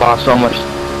we lost so much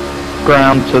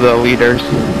ground to the leaders.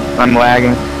 I'm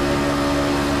lagging.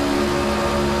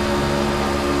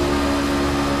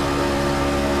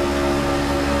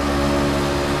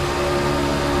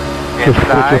 Just switch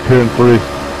Inside. up here in 3.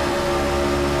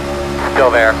 Still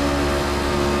there.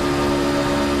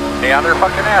 Stay on their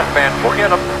fucking ass, man. We'll get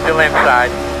them. Still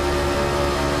inside.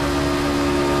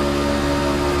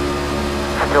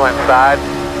 Still inside.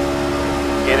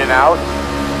 In and out.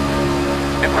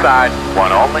 Inside.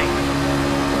 One only.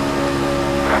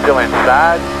 Still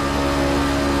inside.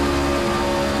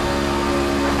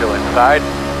 Still inside.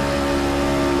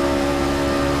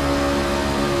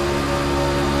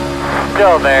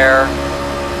 Still there.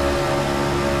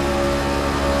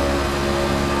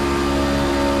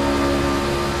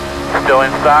 Still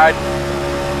inside.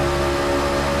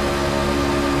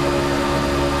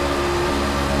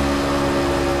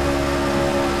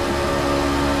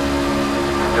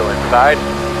 Still inside.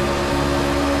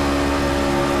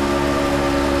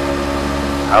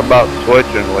 How about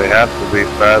switching? We have to be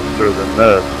faster than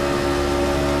this.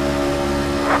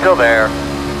 Still there.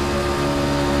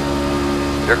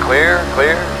 You're clear,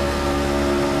 clear.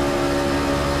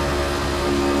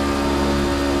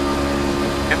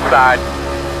 Inside.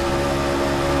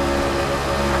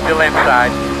 Still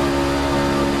inside.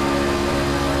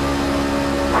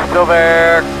 Still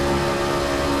there.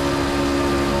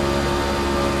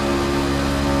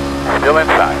 Still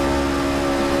inside.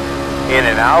 In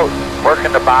and out.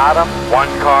 Working the bottom. One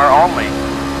car only.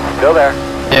 Still there.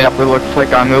 Yeah, it looks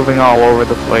like I'm moving all over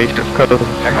the place just because of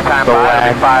Next time the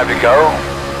by, lag. 5 to go.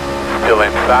 Still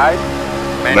inside.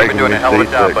 Man, you've been Making doing me a hell of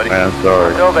a job, seasick, buddy. man.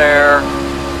 Sorry. Still there.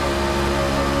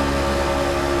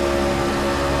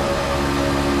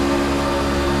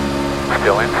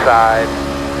 Still inside.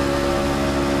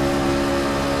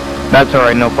 That's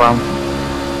alright, no problem.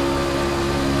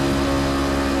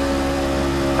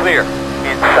 Clear.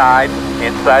 Inside.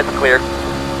 Inside's clear.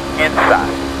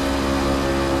 Inside.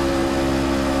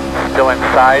 Still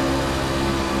inside.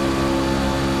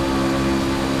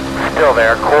 Still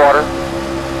there. Quarter.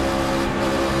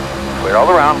 Clear all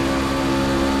around.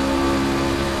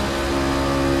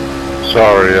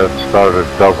 Sorry, it started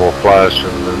double flashing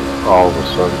and all of a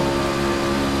sudden.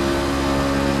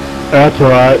 That's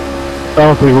alright. I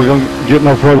don't think we're going to get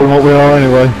no further than what we are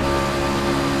anyway.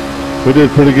 We did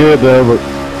pretty good though, but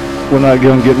we're not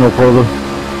going to get no further.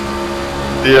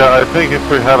 Yeah, I think if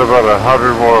we had about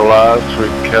 100 more laps,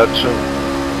 we'd catch him.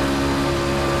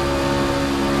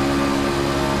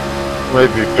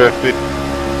 Maybe 50.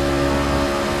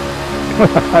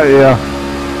 Yeah.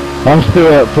 I'm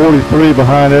still at 43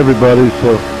 behind everybody,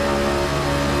 so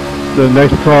the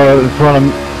next car in front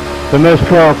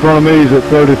of me is at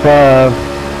 35.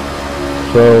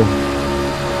 So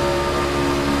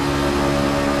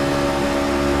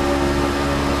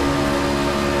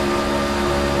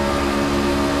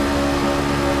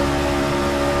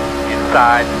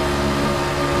inside.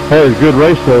 Hey, it was a good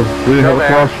race though. We didn't Still have a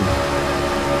there. caution.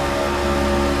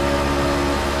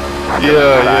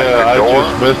 Yeah, I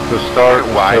just missed the start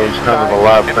Wide until it was kind of a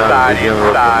lap down to begin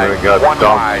with, and then it got one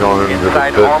dumped wide. going into the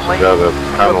Inside pits only. and got a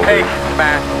Good penalty. patience,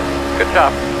 man. Good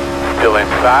job. Still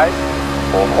inside.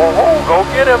 Oh, go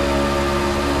get him.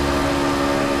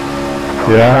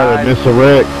 Yeah, I had to miss a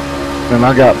wreck, and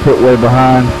I got put way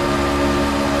behind.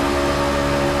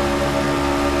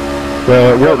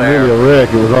 Well, it Still wasn't there. really a wreck.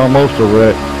 It was almost a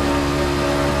wreck.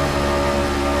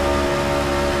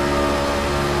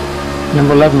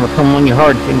 Number 11 will come on you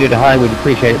hard. If you can do the high, we'd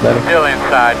appreciate it better. Still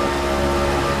inside.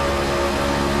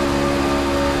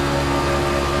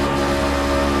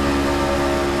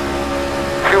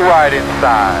 Two wide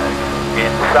inside.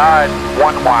 Inside,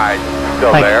 one wide.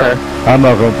 Still Thanks, there. sir. I'm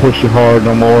not gonna push you hard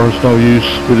no more. It's no use.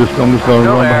 I'm just gonna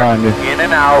Still run there. behind you. In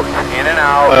and out, in and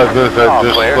out. All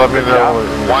Just clear. let me Good know job. when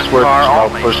you One switch, car and I'll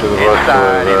only. push it the rest of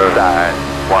Inside, the way there. inside.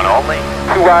 One only.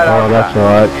 Two wide Oh, outside. that's all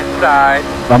right. Inside.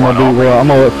 I'm one gonna do only. well. I'm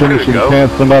gonna finish Two to in go.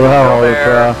 10th no matter how Still hard I there.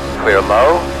 try. Clear low.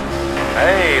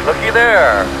 Hey, looky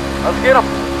there. Let's get him.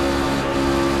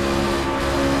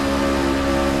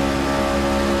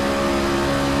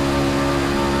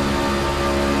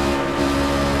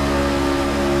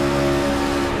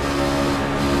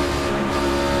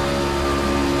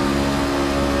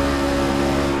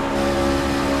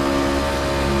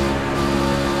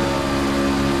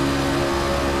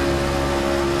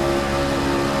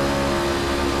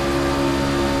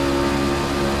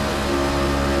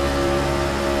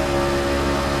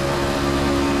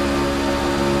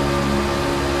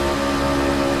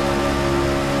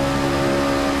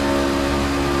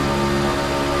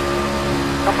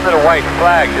 Coming to the white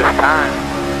flag this time.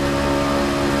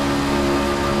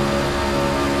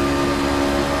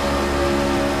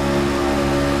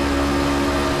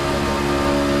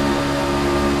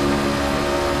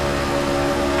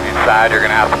 Inside, you're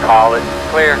gonna have to call it.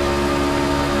 Clear.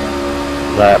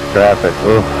 Lap traffic.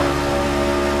 Ooh.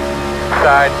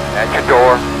 Inside, at your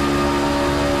door.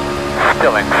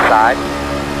 Still inside.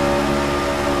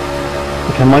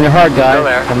 Come on you hard, guys. Still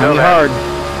there, Come still on you there. hard.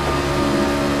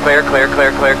 Clear, clear,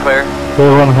 clear, clear, clear.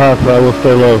 We'll run high side. We'll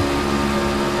stay low.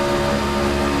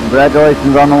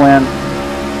 Congratulations on the win.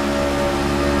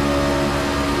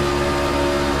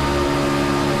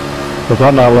 Because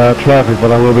I'm not allowed traffic,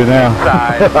 but I will be now.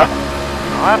 Inside.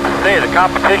 I'll have to say, the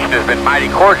competition has been mighty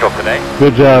cordial today.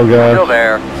 Good job, guys. Still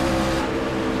there.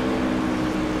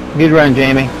 Good run,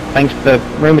 Jamie. Thanks for the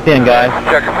room at the end, guys.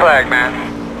 Checker flag, man.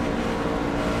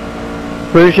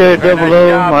 Appreciate it, Very Double nice O.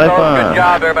 job, My fellas. fun. Good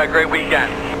job, everybody. Great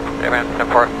weekend. Hey, man.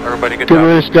 Everybody, good Good job.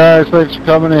 race, guys. Thanks for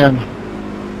coming in.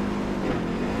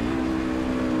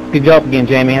 Good job again,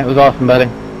 Jamie. That was awesome, buddy.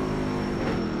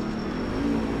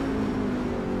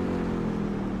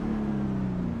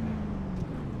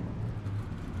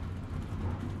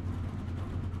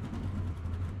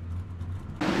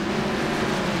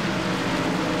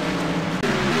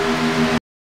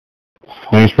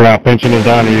 Thanks for not pinching us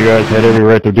down. You guys had every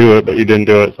right to do it, but you didn't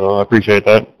do it, so I appreciate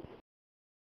that.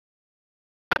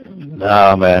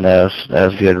 Nah, man, that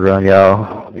was a good run,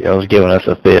 y'all. Y'all was giving us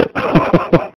a fit.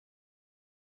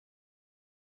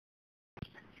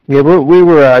 Yeah, we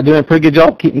were doing a pretty good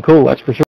job keeping cool, that's for sure.